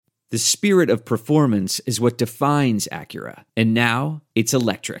The spirit of performance is what defines Acura. And now, it's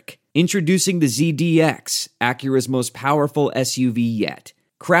electric. Introducing the ZDX, Acura's most powerful SUV yet.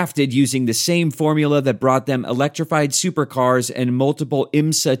 Crafted using the same formula that brought them electrified supercars and multiple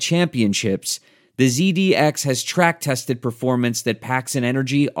IMSA championships, the ZDX has track-tested performance that packs an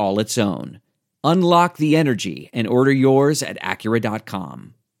energy all its own. Unlock the energy and order yours at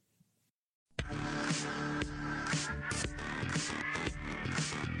Acura.com.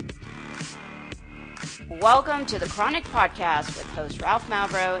 Welcome to the Chronic Podcast with host Ralph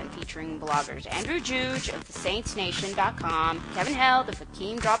Malbrough and featuring bloggers Andrew Juge of TheSaintsNation.com, Kevin Held of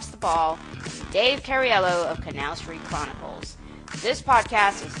Hakeem Drops the Ball, and Dave Cariello of Canal Street Chronicles. This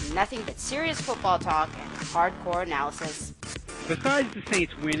podcast is nothing but serious football talk and hardcore analysis. Besides the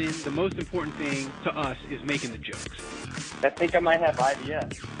Saints winning, the most important thing to us is making the jokes. I think I might have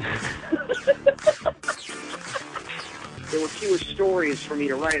IBS. There were fewer stories for me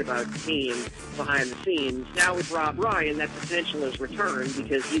to write about the team behind the scenes. Now with Rob Ryan, that potential has returned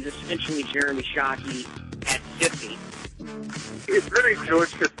because he's essentially Jeremy Shockey at 50. It's very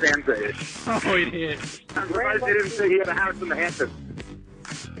George Costanza-ish. Oh, it is. I'm surprised they didn't say he had a house in the Hamptons.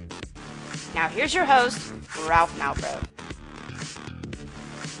 Now here's your host, Ralph Malbrough.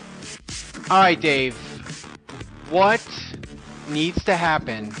 All right, Dave. What needs to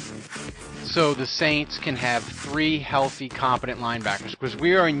happen so the Saints can have 3 healthy, competent linebackers? Because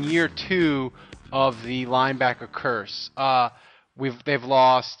we are in year 2 of the linebacker curse. They've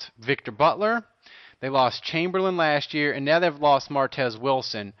lost Victor Butler, they lost Chamberlain last year, and now they've lost Martez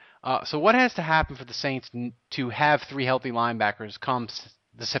Wilson. So what has to happen for the Saints to have 3 healthy linebackers come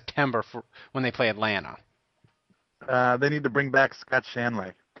the September for when they play Atlanta? They need to bring back Scott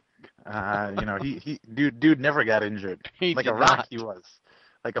Shanley. Dude never got injured. Like a rock, he was.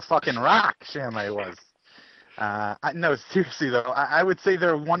 Like a fucking rock, Shanley was. No, seriously, though, I would say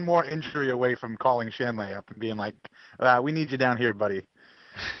they're one more injury away from calling Shanley up and being like, we need you down here, buddy.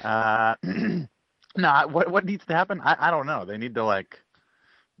 No, what needs to happen? I don't know. They need to,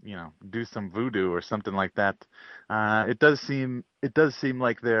 do some voodoo or something like that. It does seem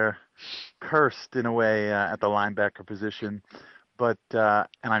like they're cursed in a way at the linebacker position. But,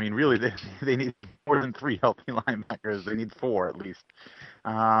 really, they need more than 3 healthy linebackers. They need 4 at least.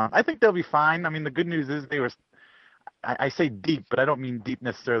 I think they'll be fine. I mean, the good news is I say deep, but I don't mean deep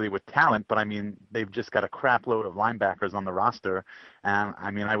necessarily with talent, but I mean, they've just got a crap load of linebackers on the roster. And,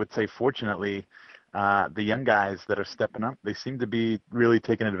 I would say, fortunately, the young guys that are stepping up, they seem to be really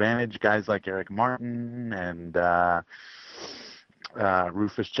taking advantage. Guys like Eric Martin and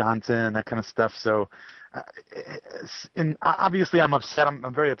Rufus Johnson, that kind of stuff. So, and obviously I'm upset.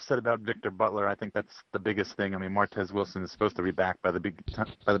 I'm very upset about Victor Butler. I think that's the biggest thing. I mean, Martez Wilson is supposed to be back by the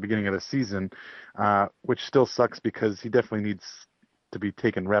beginning of the season, which still sucks because he definitely needs to be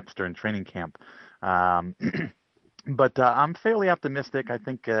taking reps during training camp. But I'm fairly optimistic. I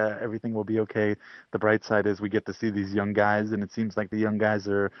think everything will be okay. The bright side is we get to see these young guys, and it seems like the young guys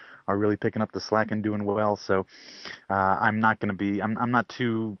are really picking up the slack and doing well. So I'm not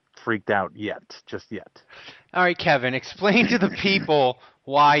too freaked out just yet. All right, Kevin, explain to the people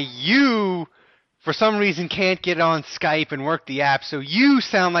why you, for some reason, can't get on Skype and work the app, so you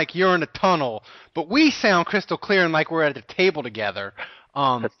sound like you're in a tunnel, but we sound crystal clear and like we're at a table together.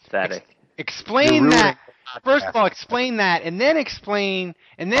 Pathetic. Explain that. First of all, explain that, and then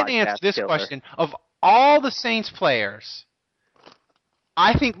answer this question. Of all the Saints players,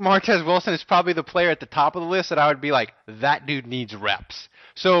 I think Martez Wilson is probably the player at the top of the list that I would be like, that dude needs reps.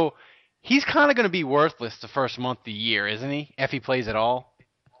 So he's kind of going to be worthless the first month of the year, isn't he, if he plays at all?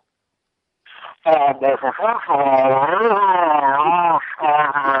 I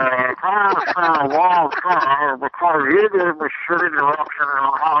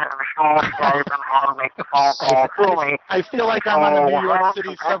feel like I'm on the New York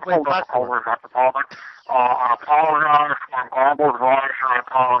City subway platform. I apologize for Global Voice. I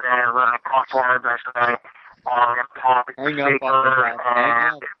apologize that I talked to yesterday. Hang up on the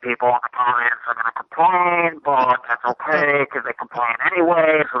People in the audience are going to complain, but that's okay because they complain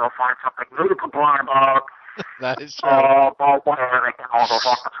anyway, so they'll find something new to complain about. That is true. But whatever, they can all go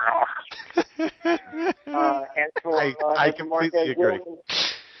fuck themselves. I completely agree.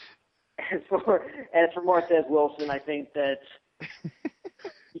 As for Martez Wilson, I think that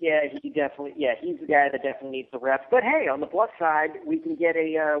he's the guy that definitely needs the reps. But hey, on the plus side, we can get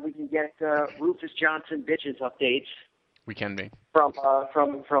Rufus Johnson bitches updates. We can be from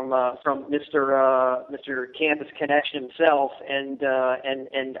Mr. Campus Connection himself and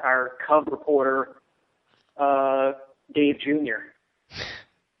our Cub reporter Dave Jr.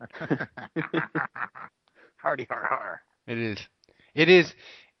 Hardy har har. It is.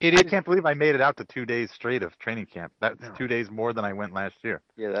 I can't believe I made it out to 2 days straight of training camp. That's 2 days more than I went last year.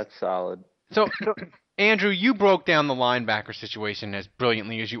 Yeah, that's solid. So Andrew, you broke down the linebacker situation as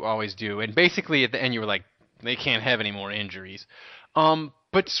brilliantly as you always do, and basically at the end you were like, they can't have any more injuries.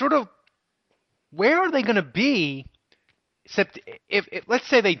 But sort of, where are they going to be? Except if let's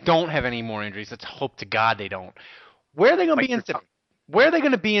say they don't have any more injuries, let's hope to God they don't. Where are they going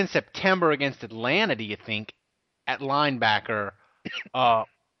to be in September against Atlanta? Do you think at linebacker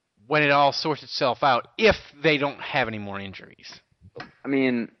when it all sorts itself out, if they don't have any more injuries? I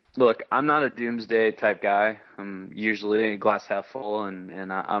mean, look, I'm not a doomsday type guy. I'm usually glass half full,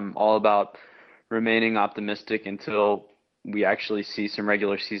 and I'm all about remaining optimistic until we actually see some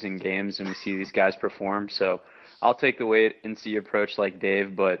regular season games and we see these guys perform. So I'll take the wait and see approach like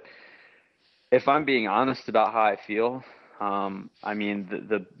Dave. But if I'm being honest about how I feel, I mean,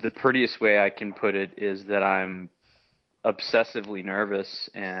 the prettiest way I can put it is that I'm obsessively nervous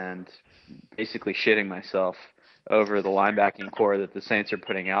and basically shitting myself over the linebacking core that the Saints are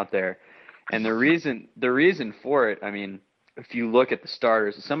putting out there. And the reason for it, I mean, if you look at the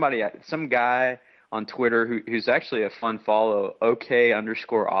starters, some guy on Twitter who's actually a fun follow,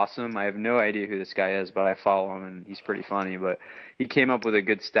 OK_awesome. I have no idea who this guy is, but I follow him and he's pretty funny. But he came up with a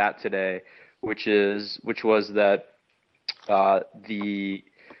good stat today, which was that the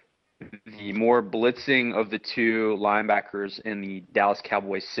more blitzing of the two linebackers in the Dallas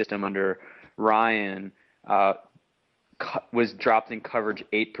Cowboys system under Ryan was dropped in coverage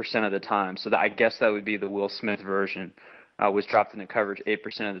 8% of the time. So I guess that would be the Will Smith version. Was dropped into coverage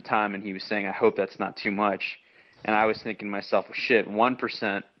 8% of the time, and he was saying, I hope that's not too much. And I was thinking to myself, well, shit,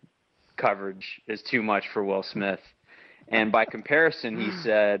 1% coverage is too much for Will Smith. And by comparison, he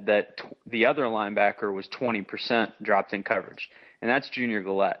said that the other linebacker was 20% dropped in coverage, and that's Junior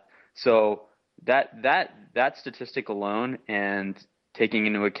Gillette. So that statistic alone, and taking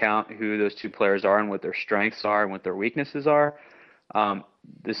into account who those two players are and what their strengths are and what their weaknesses are,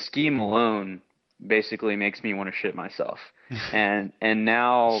 the scheme alone basically makes me want to shit myself. And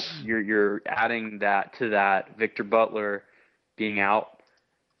now you're adding that to that, Victor Butler being out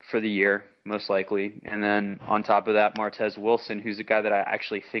for the year, most likely. And then on top of that, Martez Wilson, who's a guy that I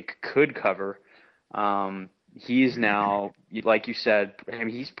actually think could cover. He's now, like you said, I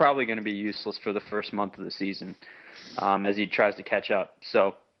mean, he's probably going to be useless for the first month of the season as he tries to catch up.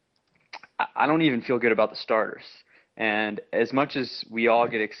 So I don't even feel good about the starters. And as much as we all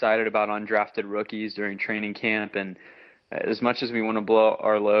get excited about undrafted rookies during training camp, and as much as we want to blow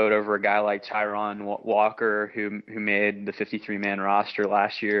our load over a guy like Tyron Walker, who made the 53-man roster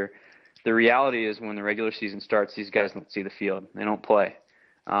last year, the reality is when the regular season starts, these guys don't see the field. They don't play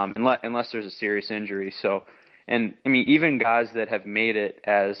unless there's a serious injury. So, and I mean, even guys that have made it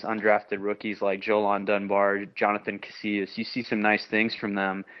as undrafted rookies like Jolon Dunbar, Jonathan Casillas, you see some nice things from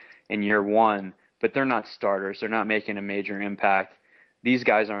them in year one, but they're not starters. They're not making a major impact. These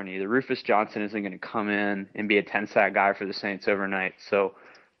guys aren't either. Rufus Johnson isn't going to come in and be a 10-sack guy for the Saints overnight. So,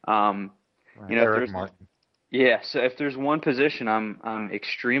 Eric Martin. Yeah, so if there's one position I'm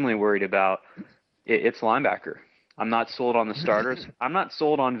extremely worried about, it's linebacker. I'm not sold on the starters. I'm not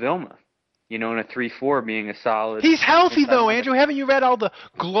sold on Vilma. In a 3-4 being a solid. He's healthy though, Andrew. Haven't you read all the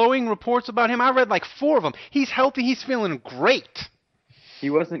glowing reports about him? I read like 4 of them. He's healthy. He's feeling great. He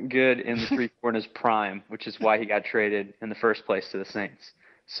wasn't good in the 3-4 in his prime, which is why he got traded in the first place to the Saints.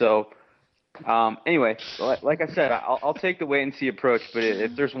 So, anyway, like I said, I'll take the wait and see approach. But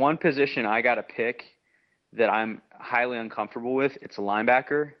if there's one position I got to pick that I'm highly uncomfortable with, it's a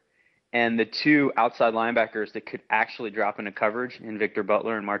linebacker. And the two outside linebackers that could actually drop into coverage in Victor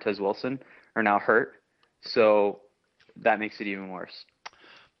Butler and Martez Wilson are now hurt. So that makes it even worse.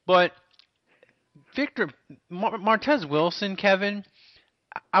 But Martez Wilson, Kevin,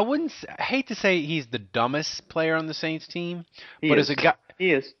 I hate to say he's the dumbest player on the Saints team, he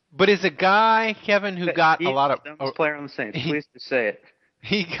is. But as a guy, Kevin, who got a lot of the dumbest player on the Saints, please just say it.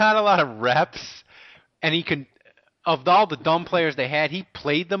 He got a lot of reps, and he can. Of all the dumb players they had, he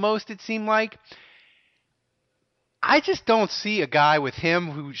played the most, it seemed like. I just don't see a guy with him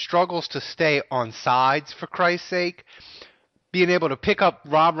who struggles to stay on sides, for Christ's sake, being able to pick up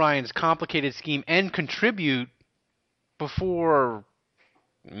Rob Ryan's complicated scheme and contribute before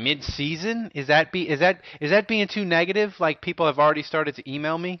mid-season. Is that being too negative, like people have already started to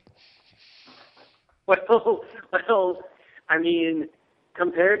email me? Well, I mean,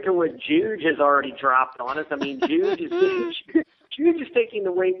 compared to what Juge has already dropped on us, I mean, Juge is taking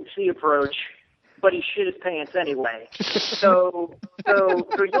the wait and see approach, but he shit his pants anyway. So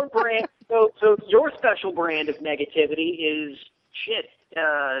your brand, so your special brand of negativity is shit,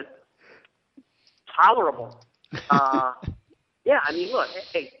 tolerable. Yeah, I mean, look,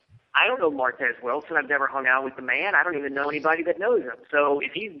 hey, I don't know Martez Wilson. I've never hung out with the man. I don't even know anybody that knows him. So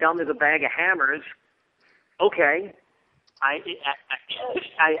if he's dumb as a bag of hammers, okay. I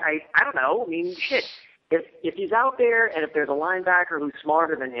don't know. I mean, shit. If he's out there and if there's a linebacker who's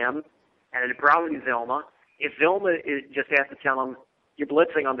smarter than him, and it'd probably be Vilma, if Vilma just has to tell him, you're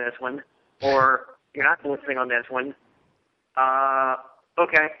blitzing on this one, or you're not blitzing on this one,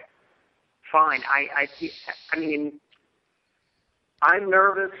 okay, fine. I mean, I'm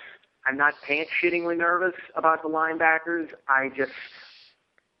nervous. I'm not pants-shittingly nervous about the linebackers. I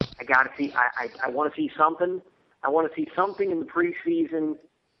got to see. I want to see something. I want to see something in the preseason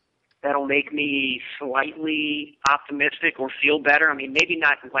that'll make me slightly optimistic or feel better. I mean, maybe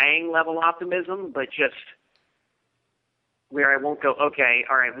not Wang level optimism, but just where I won't go, okay,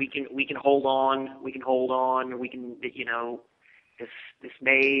 all right, we can hold on. We can, this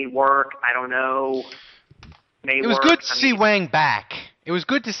may work. I don't know. It was good to see Wang back. It was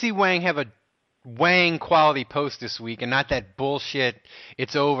good to see Wang have a Wang quality post this week and not that bullshit,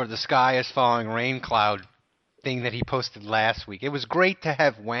 it's over, the sky is falling, rain cloud thing that he posted last week. It was great to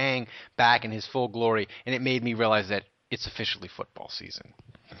have Wang back in his full glory, and it made me realize that it's officially football season.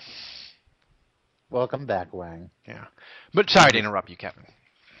 Welcome back, Wang. Yeah. But sorry to interrupt you, Kevin.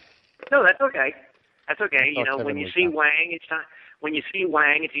 No, that's okay. That's okay. You know, when you see Wang, it's time. When you see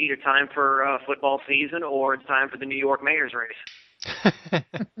Wang, it's either time for football season or it's time for the New York mayor's race.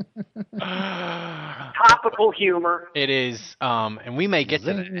 Topical humor. It is, and we may get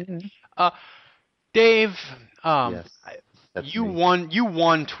to that. Dave, yes, you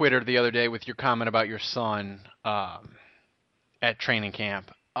won Twitter the other day with your comment about your son at training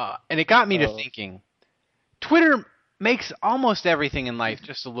camp, and it got me to thinking. Twitter makes almost everything in life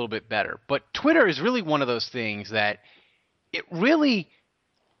just a little bit better, but Twitter is really one of those things that it really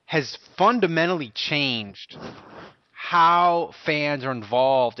has fundamentally changed how fans are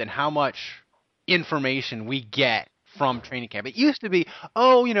involved and how much information we get from training camp. It used to be,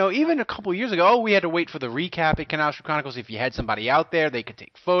 even a couple of years ago, we had to wait for the recap at Canal Street Chronicles. If you had somebody out there, they could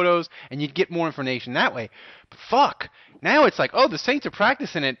take photos, and you'd get more information that way. But fuck, now it's like, the Saints are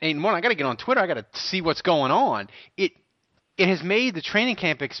practicing at 8 in the morning. I got to get on Twitter. I got to see what's going on. It has made the training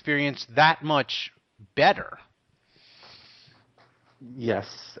camp experience that much better.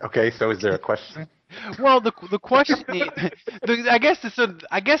 Yes. Okay. So, is there a question? Well, the question is, I guess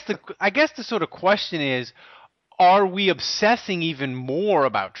the sort of question is, are we obsessing even more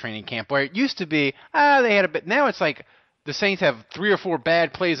about training camp? Where it used to be, they had a bit. Now it's like the Saints have 3 or 4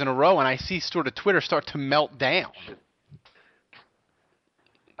 bad plays in a row, and I see sort of Twitter start to melt down.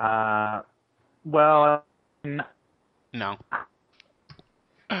 Well, no.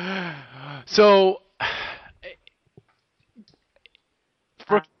 So.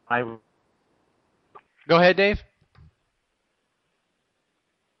 Go ahead, Dave.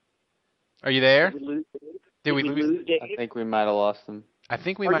 Are you there? Did we lose Dave? I think we might have lost him. I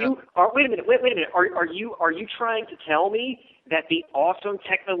think we might have. Wait a minute. Are you trying to tell me that the awesome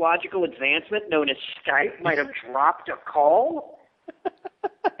technological advancement known as Skype might have dropped a call?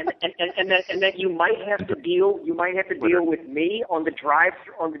 and that you might have to deal with me on the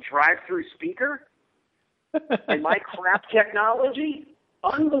drive-through speaker and my crap technology?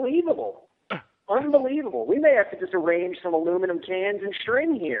 Unbelievable. We may have to just arrange some aluminum cans and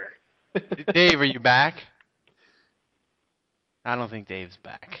string here. Dave, are you back? I don't think Dave's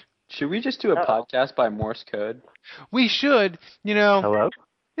back. Should we just do a podcast by Morse code? We should, Hello?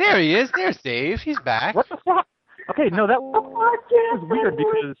 There he is. There's Dave. He's back. What the fuck? Okay, no, that was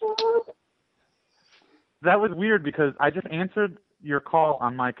weird because I just answered your call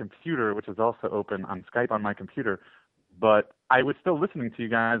on my computer, which is also open on Skype on my computer, but I was still listening to you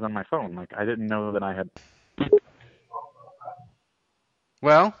guys on my phone. Like, I didn't know that I had.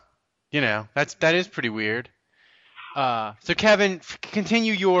 Well, that is pretty weird. So Kevin,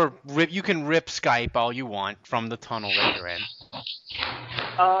 continue your rip. You can rip Skype all you want from the tunnel that you're in.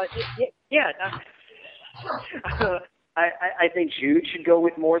 I think Jude should go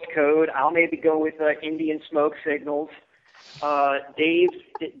with Morse code. I'll maybe go with Indian smoke signals.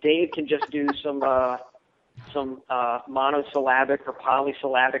 Dave can just do some monosyllabic or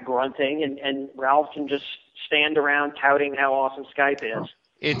polysyllabic grunting, and Ralph can just stand around touting how awesome Skype is.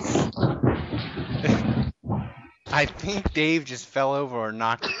 I think Dave just fell over or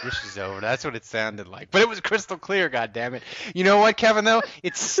knocked the dishes over. That's what it sounded like. But it was crystal clear, goddammit. You know what, Kevin, though?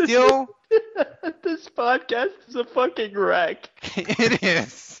 It's still... This podcast is a fucking wreck. It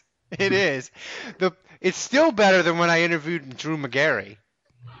is. It is. It's still better than when I interviewed Drew McGarry.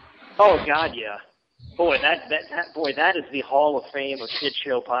 Oh, God, yeah. Boy, that is the Hall of Fame of shit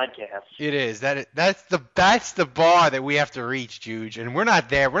show podcasts. It is. That's the bar that we have to reach, Juge, and we're not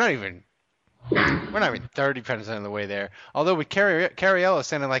there. We're not even 30% of the way there. Although with Cariello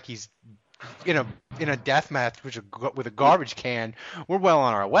sounding like he's in a death match with a garbage can, we're well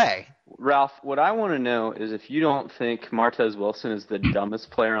on our way. Ralph, what I want to know is if you don't think Martez Wilson is the dumbest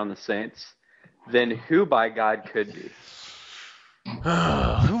player on the Saints, then who by God could be?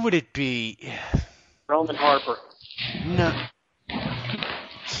 Who would it be? Roman Harper. No.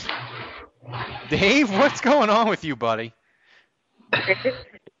 Dave, what's going on with you, buddy? He's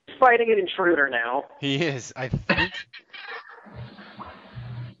fighting an intruder now. He is. I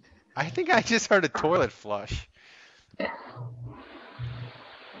think I just heard a toilet flush.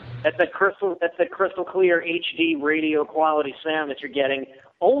 That's a crystal clear HD radio quality sound that you're getting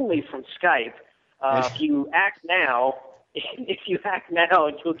only from Skype. If you act now,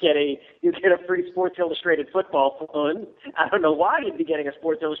 you'll get a free Sports Illustrated football phone. I don't know why you'd be getting a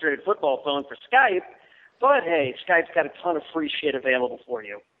Sports Illustrated football phone for Skype, but hey, Skype's got a ton of free shit available for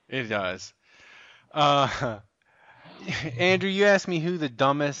you. It does. Andrew, you asked me who the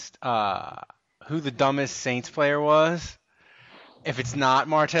dumbest Saints player was. If it's not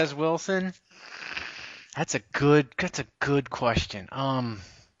Martez Wilson, that's a good question. I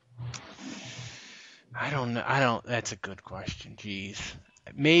don't know. That's a good question. Jeez.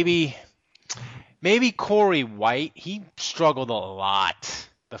 Maybe Corey White. He struggled a lot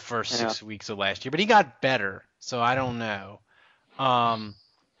the first 6 weeks of last year, but he got better. So I don't know.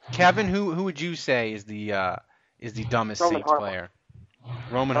 Kevin, who would you say is the dumbest Roman Saints Harper. player?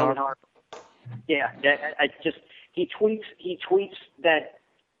 Roman Harper. Yeah, he tweets that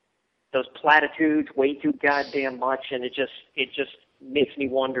those platitudes way too goddamn much, and it just makes me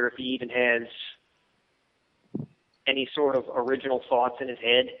wonder if he even has any sort of original thoughts in his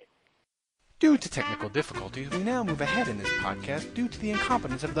head. Due to technical difficulties, we now move ahead in this podcast due to the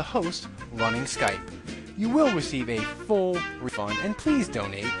incompetence of the host running Skype. You will receive a full refund, and please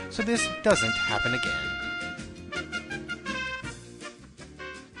donate so this doesn't happen again.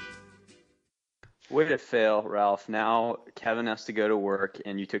 Way to fail, Ralph. Now Kevin has to go to work,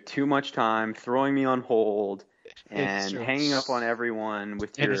 and you took too much time throwing me on hold and hanging up on everyone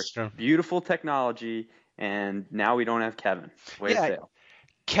with your beautiful technology, and now we don't have Kevin. Way to fail.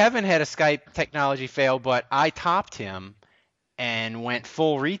 Kevin had a Skype technology fail, but I topped him and went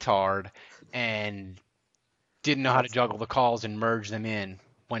full retard and didn't know how to juggle the calls and merge them in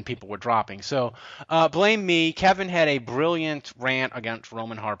when people were dropping. So blame me. Kevin had a brilliant rant against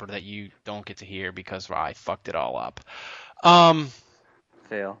Roman Harper that you don't get to hear because I fucked it all up.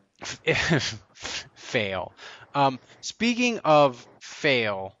 Fail. Fail. Speaking of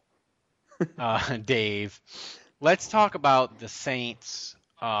fail, Dave, let's talk about the Saints'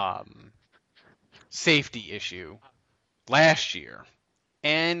 safety issue last year.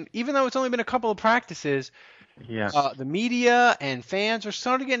 And even though it's only been a couple of practices, the media and fans are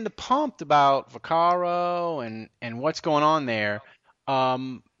starting getting pumped about Vaccaro and what's going on there.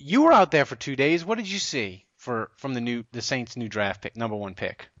 You were out there for 2 days. What did you see from the Saints' new draft pick, number 1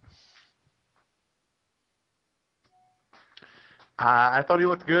 pick? I thought he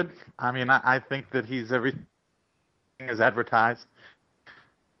looked good. I mean, I think that he's everything as advertised.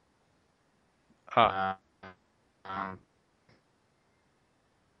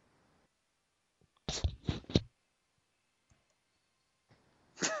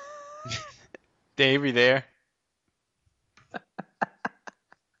 Dave, you there?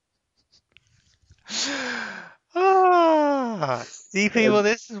 See, people,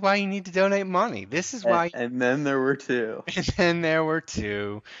 this is why you need to donate money. This is why. And then there were two. And then there were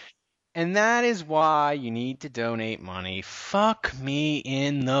two. And that is why you need to donate money. Fuck me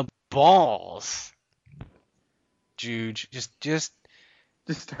in the balls. Juge, just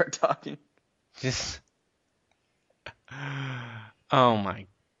start talking. Oh my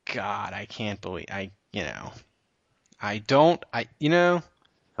God, I can't believe hello?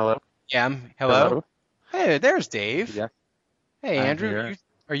 Yeah, hello? Hey, there's Dave. Yeah. Hey, I'm Andrew, here.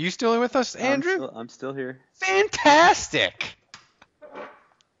 are you still with us, Andrew? I'm still here. Fantastic.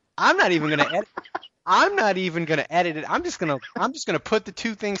 I'm not even gonna edit. I'm not even gonna edit it. I'm just gonna put the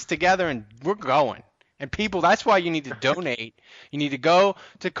two things together and we're going. And people, that's why you need to donate. You need to go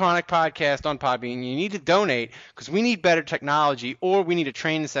to Chronic Podcast on Podbean. You need to donate because we need better technology, or we need a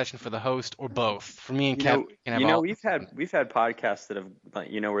training session for the host, or both. For me and Kevin. We've had podcasts that have,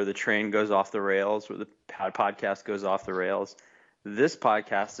 where the train goes off the rails, where the podcast goes off the rails. This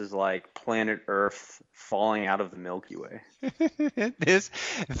podcast is like planet Earth falling out of the Milky Way. This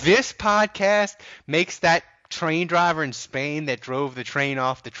podcast makes that train driver in Spain that drove the train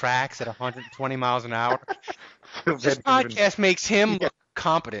off the tracks at 120 miles an hour. This podcast makes him look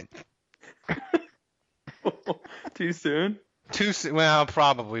competent. Too soon? Too soon? Well,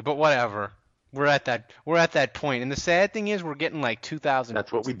 probably, but whatever. We're at that point, and the sad thing is, we're getting like 2,000.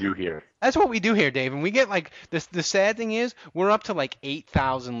 That's what we do here. That's what we do here, Dave. And we get like this. The sad thing is, we're up to like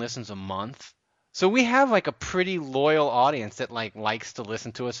 8,000 listens a month. So we have like a pretty loyal audience that like likes to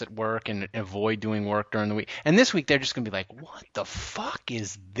listen to us at work and avoid doing work during the week. And this week they're just gonna be like, "What the fuck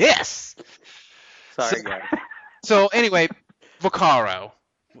is this?" Sorry, guys. So anyway, Vaccaro,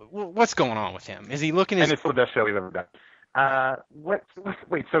 what's going on with him? Is he looking? And it's the best show we've ever done.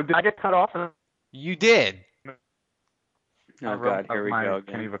 Wait. So did I get cut off? You did. Oh God, here we go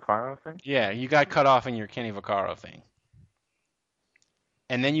again. Kenny Vaccaro thing? Yeah, you got cut off in your Kenny Vaccaro thing,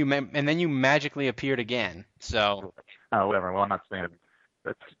 and then you magically appeared again. So. Oh, whatever. Well, I'm not saying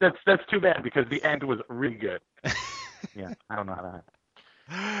it. That's too bad because the end was really good. Yeah, I don't know how that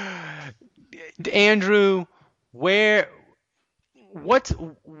happened. Andrew, what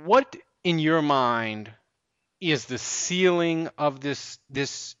in your mind is the ceiling of the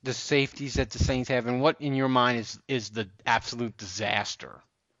safeties that the Saints have, and what in your mind is the absolute disaster?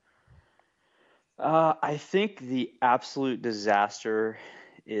 I think the absolute disaster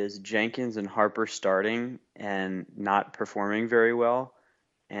is Jenkins and Harper starting and not performing very well,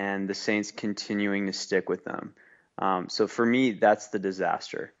 and the Saints continuing to stick with them. So for me, that's the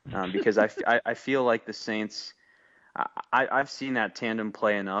disaster because I feel like the Saints. I've seen that tandem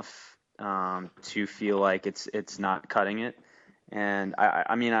play enough to feel like it's not cutting it, and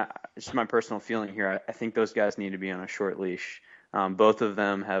I mean, it's just my personal feeling here. I think those guys need to be on a short leash. Both of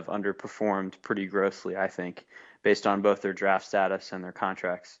them have underperformed pretty grossly, I think, based on both their draft status and their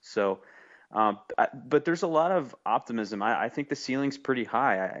contracts. So, but there's a lot of optimism. I think the ceiling's pretty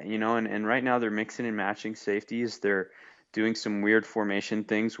high, and right now they're mixing and matching safeties. They're doing some weird formation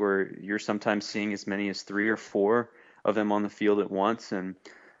things where you're sometimes seeing as many as 3 or 4 of them on the field at once. And,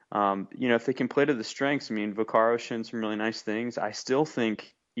 if they can play to the strengths, I mean, Vaccaro's shown some really nice things. I still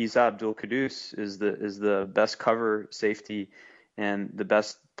think Isa Abdul-Quddus is the best cover safety and the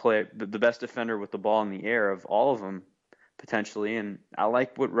best defender with the ball in the air of all of them, potentially. And I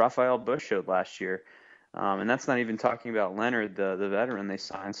like what Rafael Bush showed last year. And that's not even talking about Leonard, the veteran they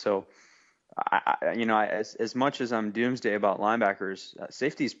signed. So, as much as I'm doomsday about linebackers,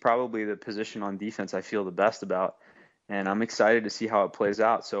 safety is probably the position on defense I feel the best about. And I'm excited to see how it plays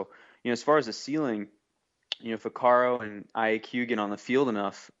out. So, as far as the ceiling, if Vaccaro and IAQ get on the field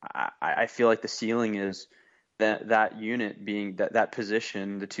enough, I feel like the ceiling is that unit being that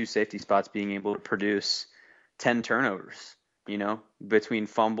position, the 2 safety spots being able to produce 10 turnovers, between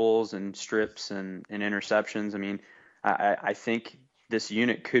fumbles and strips and interceptions. I mean, I think this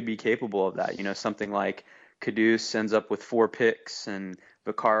unit could be capable of that. Something like Quddus ends up with 4 picks and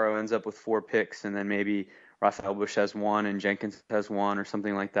Vaccaro ends up with 4 picks, and then maybe Rafael Bush has 1 and Jenkins has 1 or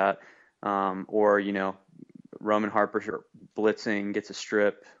something like that. Or Roman Harper blitzing, gets a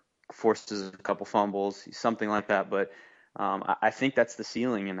strip, forces a couple fumbles, something like that. But I think that's the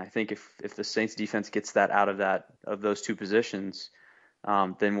ceiling, and I think if the Saints defense gets that out of those 2 positions,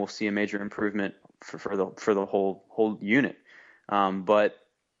 then we'll see a major improvement for the whole unit. But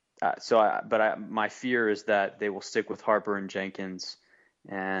my fear is that they will stick with Harper and Jenkins,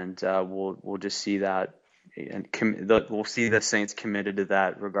 and we'll just see that. And we'll see the Saints committed to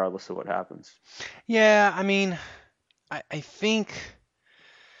that regardless of what happens. Yeah, I mean, I think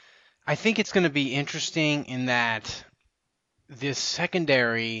it's going to be interesting in that this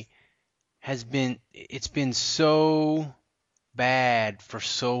secondary it's been so bad for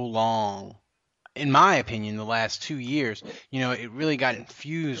so long. In my opinion, the last 2 years, it really got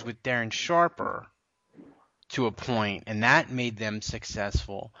infused with Darren Sharper to a point, and that made them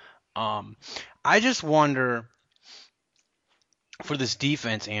successful. I just wonder for this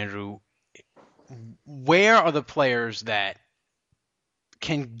defense, Andrew, where are the players that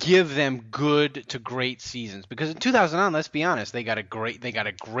can give them good to great seasons? Because in 2009, let's be honest, they got a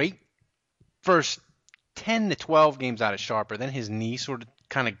great first 10 to 12 games out of Sharper. Then his knee sort of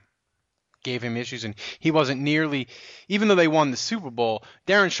kind of gave him issues, and he wasn't nearly, even though they won the Super Bowl,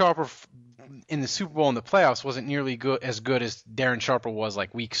 Darren Sharper in the Super Bowl and the playoffs wasn't nearly as good as Darren Sharper was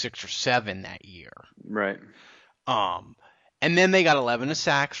like week 6 or 7 that year. Right. And then they got 11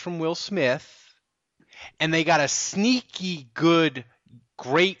 sacks from Will Smith, and they got a sneaky good,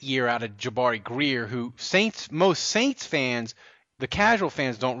 great year out of Jabari Greer, who most Saints fans, the casual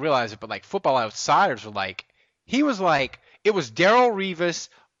fans don't realize it, but like Football Outsiders were like, it was Darrelle Revis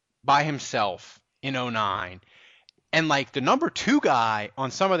by himself in 2009. And like the number 2 guy on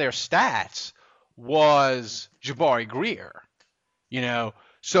some of their stats was Jabari Greer.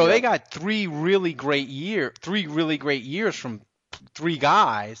 So they got three really great years from three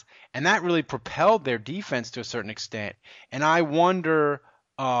guys, and that really propelled their defense to a certain extent. And I wonder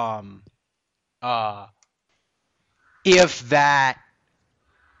if that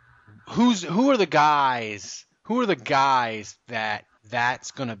who are the guys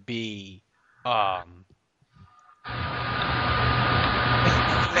that's gonna be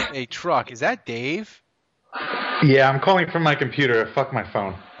a truck. Is that Dave? Yeah, I'm calling from my computer. Fuck my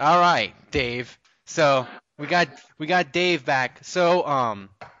phone. All right, Dave. So we got Dave back. So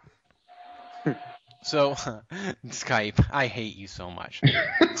Skype, I hate you so much.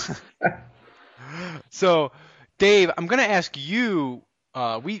 So Dave, I'm gonna ask you.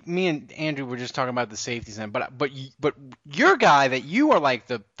 Me and Andrew were just talking about the safeties, but your guy that you are like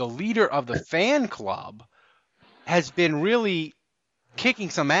the leader of the fan club has been really kicking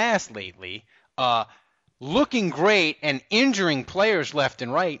some ass lately. Looking great and injuring players left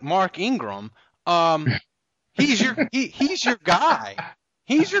and right. Mark Ingram, he's your guy.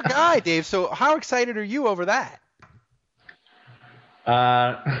 He's your guy, Dave. So how excited are you over that?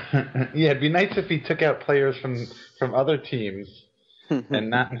 Yeah, it'd be nice if he took out players from other teams and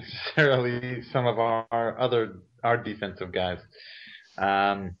not necessarily some of our defensive guys.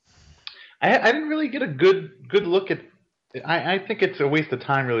 I didn't really get a good look at. I think it's a waste of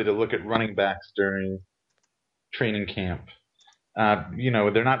time really to look at running backs during training camp.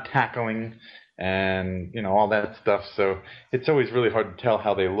 They're not tackling and all that stuff, so it's always really hard to tell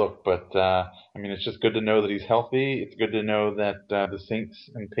how they look. But it's just good to know that he's healthy. It's good to know that the Saints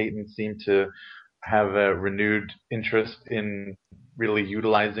and Peyton seem to have a renewed interest in really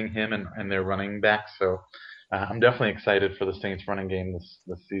utilizing him and their running back. So I'm definitely excited for the Saints running game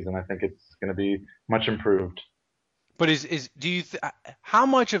this season. I think it's going to be much improved. But how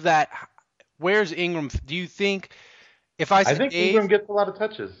much of that? Where's Ingram? Do you think I think Ingram gets a lot of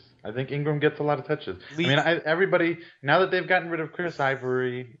touches. Everybody, now that they've gotten rid of Chris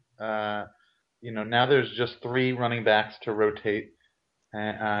Ivory, now there's just three running backs to rotate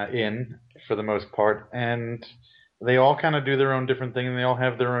in for the most part, and they all kind of do their own different thing, and they all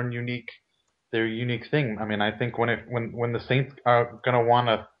have their own unique thing. I think when the Saints are going to want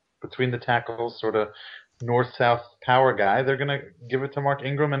to, between the tackles, sort of north-south power guy, they're going to give it to Mark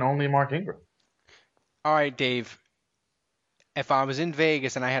Ingram and only Mark Ingram. All right, Dave. If I was in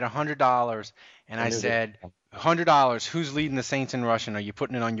Vegas and I had $100 and I said, $100, who's leading the Saints in rushing? Are you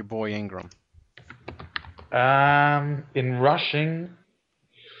putting it on your boy Ingram? In rushing,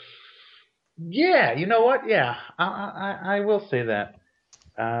 yeah. You know what? Yeah, I will say that.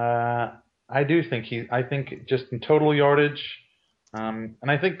 I do think I think just in total yardage, and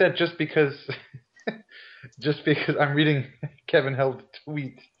I think that just because I'm reading Kevin Hell's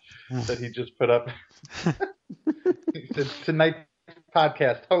tweet that he just put up. He said, "Tonight's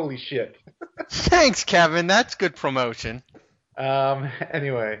podcast, holy shit." Thanks, Kevin. That's good promotion.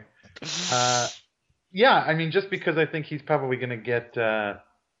 Anyway, yeah. Just because I think he's probably going to get a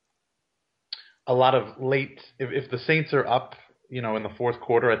lot of late. If the Saints are up, in the fourth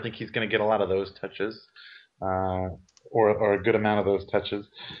quarter, I think he's going to get a lot of those touches, or a good amount of those touches.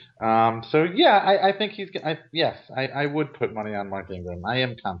 So yeah, I think I would put money on Mark Ingram. I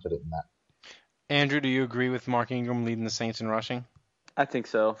am confident in that. Andrew, do you agree with Mark Ingram leading the Saints in rushing? I think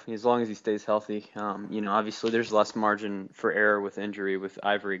so, as long as he stays healthy. Obviously there's less margin for error with injury with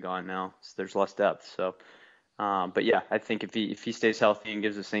Ivory gone now, so there's less depth. So, but yeah, I think if he stays healthy and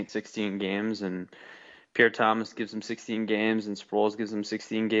gives the Saints 16 games, and Pierre Thomas gives him 16 games, and Sproles gives him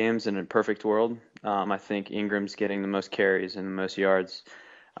 16 games, in a perfect world, I think Ingram's getting the most carries and the most yards.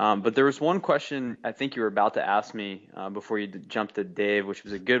 But there was one question I think you were about to ask me before you jumped to Dave, which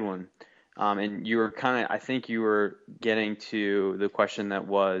was a good one. And you were I think you were getting to the question that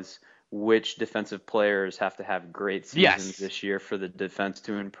was, which defensive players have to have great seasons this year for the defense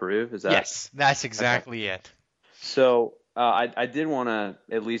to improve? Is that? Yes, that's exactly it. So I did want to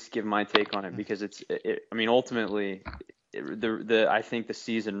at least give my take on it, because ultimately, I think the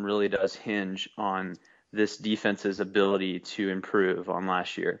season really does hinge on this defense's ability to improve on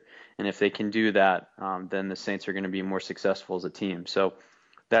last year. And if they can do that, then the Saints are going to be more successful as a team. So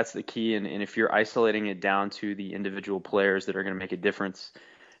that's the key. And if you're isolating it down to the individual players that are going to make a difference,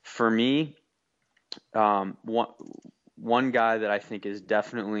 for me, one guy that I think is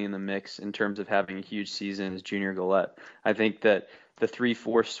definitely in the mix in terms of having a huge season is Junior Galette. I think that the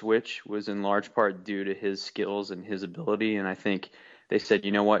 3-4 switch was in large part due to his skills and his ability. And I think they said,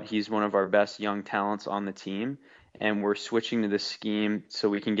 you know what, he's one of our best young talents on the team, and we're switching to this scheme so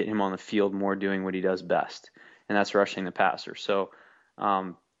we can get him on the field more doing what he does best, and that's rushing the passer. So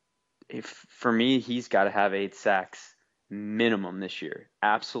if for me, he's got to have 8 sacks minimum this year.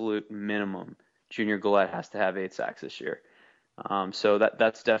 Absolute minimum. Junior Galette has to have 8 sacks this year. So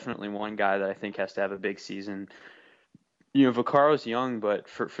that's definitely one guy that I think has to have a big season. Vaccaro's young, but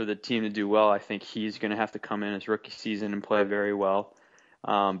for the team to do well, I think he's going to have to come in his rookie season and play very well.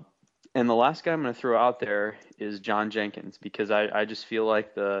 And the last guy I'm going to throw out there is John Jenkins, because I just feel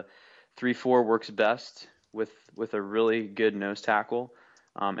like the 3-4 works best with a really good nose tackle.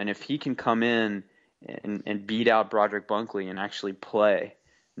 And if he can come in and beat out Broderick Bunkley and actually play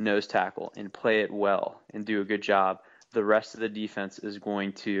nose tackle and play it well and do a good job, the rest of the defense is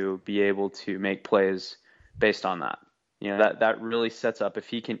going to be able to make plays based on that. That really sets up, if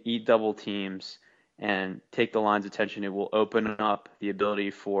he can eat double teams and take the line's attention, it will open up the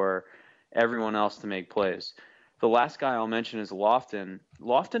ability for everyone else to make plays. The last guy I'll mention is Lofton.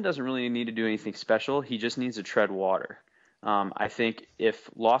 Lofton doesn't really need to do anything special. He just needs to tread water. I think if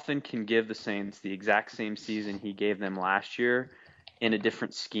Lofton can give the Saints the exact same season he gave them last year in a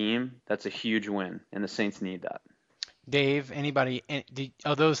different scheme, that's a huge win, and the Saints need that. Dave, anybody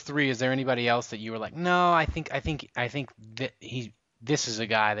of those three, is there anybody else that you were like, no, I think that this is a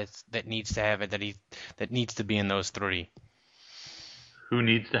guy that needs to have it, that needs to be in those three? Who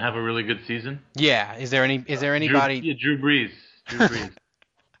needs to have a really good season? Yeah. Is there anybody? Drew Brees. Drew Brees.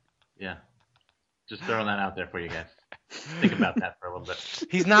 Yeah. Just throwing that out there for you guys. Think about that for a little bit.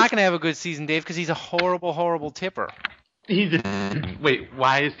 He's not going to have a good season, Dave, because he's a horrible, horrible tipper. Wait,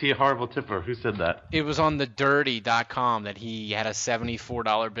 why is he a horrible tipper? Who said that? It was on thedirty.com that he had a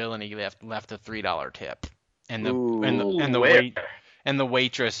 $74 bill and he left a $3 tip. And the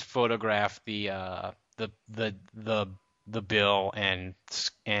waitress photographed the bill and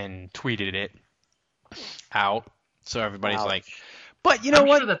tweeted it out. So everybody's like, but you know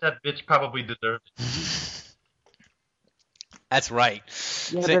what? I'm sure that bitch probably deserved it. That's right.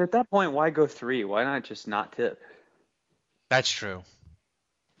 Yeah, but at that point, why go 3? Why not just not tip? That's true.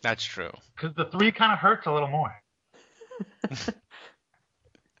 Because the 3 kind of hurts a little more.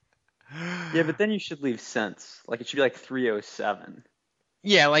 Yeah, but then you should leave cents. Like, it should be like 307.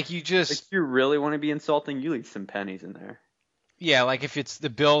 Yeah, like you just... If you really want to be insulting, you leave some pennies in there. Yeah, like if it's the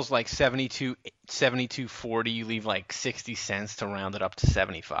bill's like 72.40, you leave like 60 cents to round it up to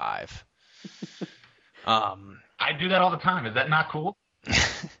 75. I do that all the time. Is that not cool?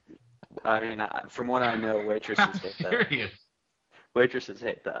 I mean, from what I know, waitresses hate that. Serious. Waitresses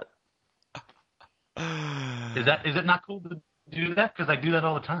hate that. Is it not cool to do that? Because I do that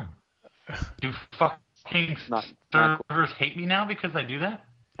all the time. Do fucking servers hate me now because I do that?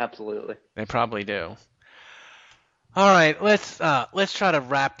 Absolutely. They probably do. All right, let's try to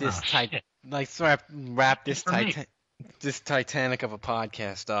wrap this this Titanic of a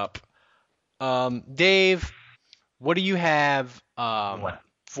podcast up. Dave, what do you have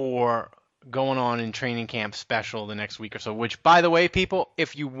for going on in training camp special the next week or so? Which, by the way, people,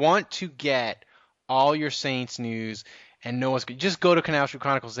 if you want to get all your Saints news and know what's good, just go to Canal Street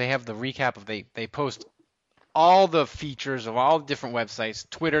Chronicles. They have the recap of they post all the features of all the different websites,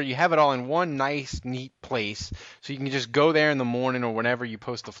 Twitter. You have it all in one nice, neat place, so you can just go there in the morning or whenever you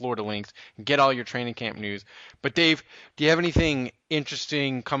post the Florida links and get all your training camp news. But Dave, do you have anything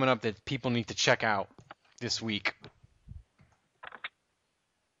interesting coming up that people need to check out this week?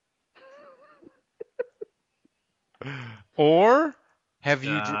 Or have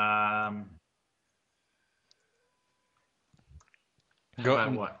you?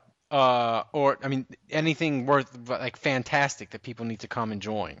 What? Or I mean, anything worth like fantastic that people need to come and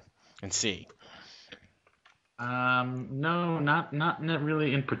join and see. No, not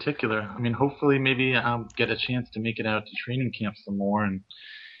really in particular. I mean, hopefully, maybe I'll get a chance to make it out to training camp some more and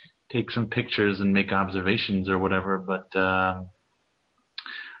take some pictures and make observations or whatever. But I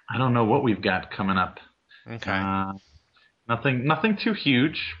don't know what we've got coming up. Okay. Nothing too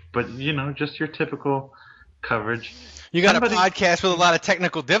huge, but just your typical coverage. You got a podcast with a lot of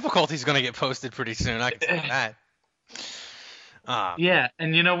technical difficulties going to get posted pretty soon. I can tell you that. Yeah,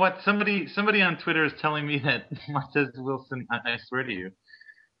 and you know what? Somebody on Twitter is telling me that Martez Wilson, I swear to you,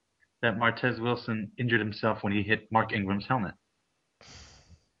 that Martez Wilson injured himself when he hit Mark Ingram's helmet.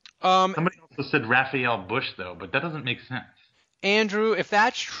 Somebody also said Raphael Bush, though, but that doesn't make sense. Andrew, if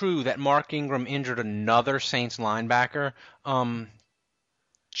that's true that Mark Ingram injured another Saints linebacker,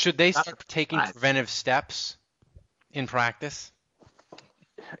 should they start taking preventive steps in practice?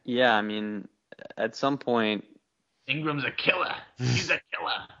 Yeah, I mean, at some point... Ingram's a killer. He's a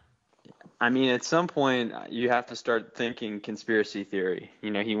killer. I mean, at some point, you have to start thinking conspiracy theory.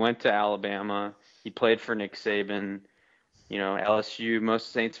 He went to Alabama. He played for Nick Saban. LSU,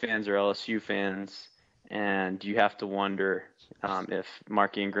 most Saints fans are LSU fans. and you have to wonder if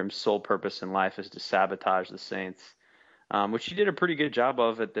Mark Ingram's sole purpose in life is to sabotage the Saints, which he did a pretty good job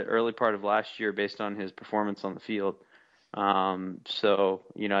of at the early part of last year based on his performance on the field. So,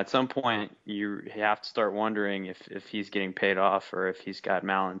 at some point you have to start wondering if he's getting paid off or if he's got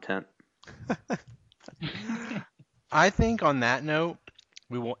malintent. I think on that note,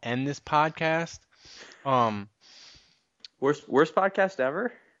 we will end this podcast. Worst podcast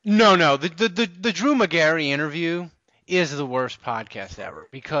ever? No. The Drew Magary interview is the worst podcast ever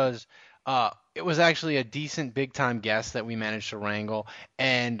because it was actually a decent big-time guest that we managed to wrangle,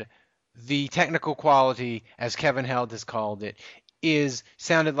 and the technical quality, as Kevin Held has called it,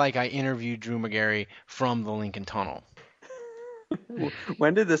 sounded like I interviewed Drew Magary from the Lincoln Tunnel.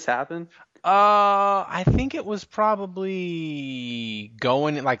 When did this happen? I think it was probably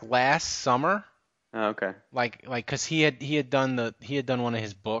going like last summer. Oh, okay. Like because he had done one of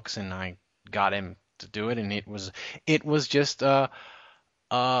his books, and I got him to do it, and it was just as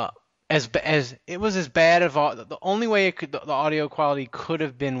bad of the only way the audio quality could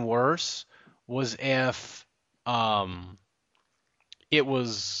have been worse was if it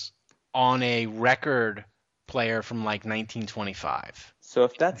was on a record player from like 1925. So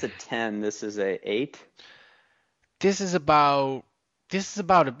if that's a 10, this is a 8. It's about an 8. This is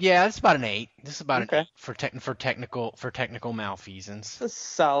about an 8 for technical malfeasance. It's a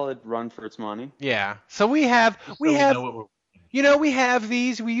solid run for its money. Yeah. So we have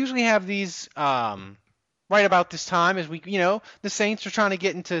these. We usually have these right about this time as the Saints are trying to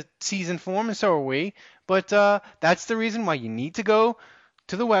get into season form, and so are we. But that's the reason why you need to go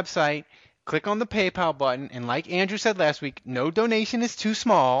to the website, click on the PayPal button, and like Andrew said last week, no donation is too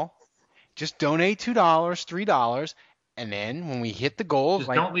small. Just donate $2, $3, and then when we hit the goal,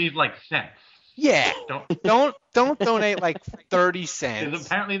 just don't leave like cents. Yeah. Don't donate like 30 cents. Because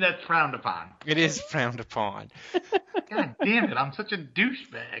apparently that's frowned upon. It is frowned upon. God damn it! I'm such a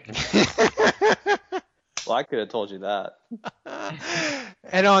douchebag. Well, I could have told you that.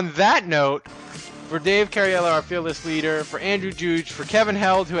 And on that note, for Dave Cariello, our fearless leader, for Andrew Juge, for Kevin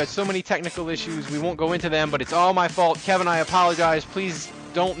Held, who had so many technical issues, we won't go into them, but it's all my fault. Kevin, I apologize. Please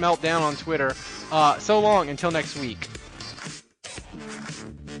don't melt down on Twitter. So long, until next week.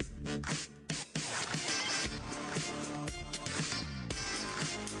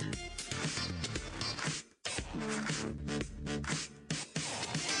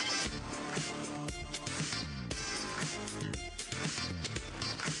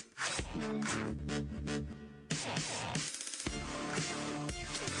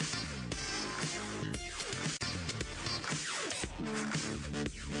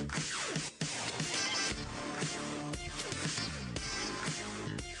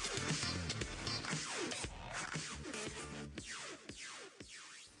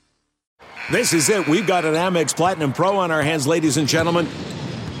 This is it. We've got an Amex Platinum Pro on our hands, ladies and gentlemen.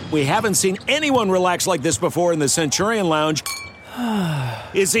 We haven't seen anyone relax like this before in the Centurion Lounge.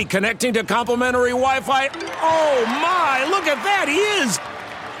 Is he connecting to complimentary Wi-Fi? Oh, my! Look at that! He is!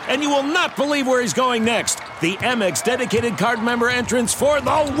 And you will not believe where he's going next. The Amex dedicated card member entrance for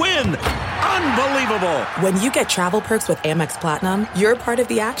the win! Unbelievable! When you get travel perks with Amex Platinum, you're part of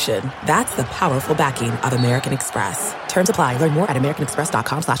the action. That's the powerful backing of American Express. Terms apply. Learn more at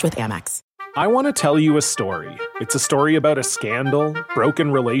americanexpress.com/withAmex. I want to tell you a story. It's a story about a scandal,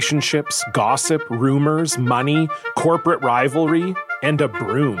 broken relationships, gossip, rumors, money, corporate rivalry, and a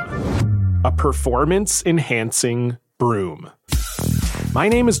broom. A performance-enhancing broom. My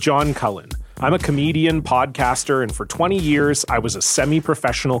name is John Cullen. I'm a comedian, podcaster, and for 20 years, I was a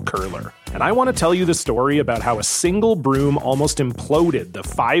semi-professional curler. And I want to tell you the story about how a single broom almost imploded the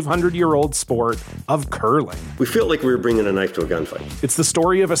 500-year-old sport of curling. We felt like we were bringing a knife to a gunfight. It's the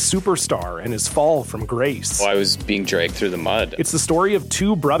story of a superstar and his fall from grace. Well, I was being dragged through the mud. It's the story of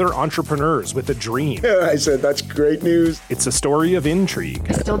two brother entrepreneurs with a dream. I said, that's great news. It's a story of intrigue.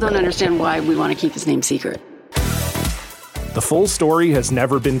 I still don't understand why we want to keep his name secret. The full story has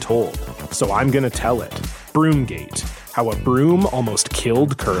never been told, so I'm going to tell it. Broomgate, how a broom almost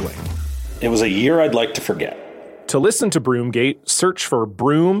killed curling. It was a year I'd like to forget. To listen to Broomgate, search for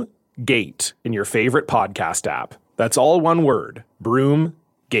Broomgate in your favorite podcast app. That's all one word,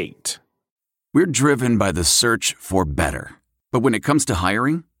 Broomgate. We're driven by the search for better. But when it comes to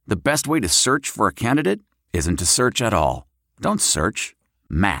hiring, the best way to search for a candidate isn't to search at all. Don't search,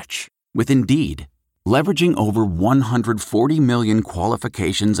 match with Indeed. Leveraging over 140 million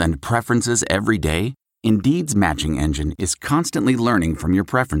qualifications and preferences every day, Indeed's matching engine is constantly learning from your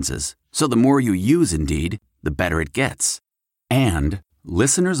preferences. So the more you use Indeed, the better it gets. And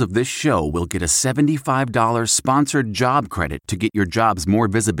listeners of this show will get a $75 sponsored job credit to get your jobs more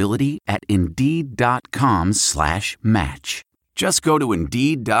visibility at Indeed.com/match. Just go to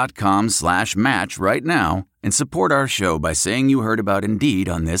Indeed.com/match right now and support our show by saying you heard about Indeed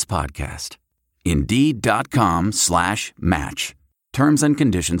on this podcast. Indeed.com/match. Terms and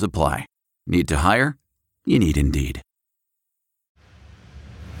conditions apply. Need to hire? You need Indeed.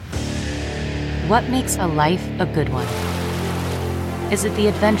 What makes a life a good one? Is it the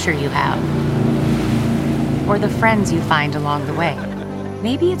adventure you have? Or the friends you find along the way?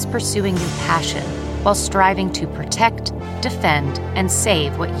 Maybe it's pursuing your passion while striving to protect, defend, and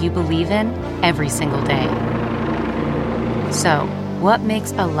save what you believe in every single day. So, what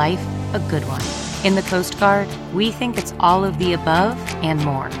makes a life a good one? In the Coast Guard, we think it's all of the above and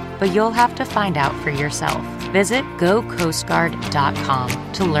more, but you'll have to find out for yourself. Visit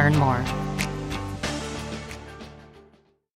GoCoastGuard.com to learn more.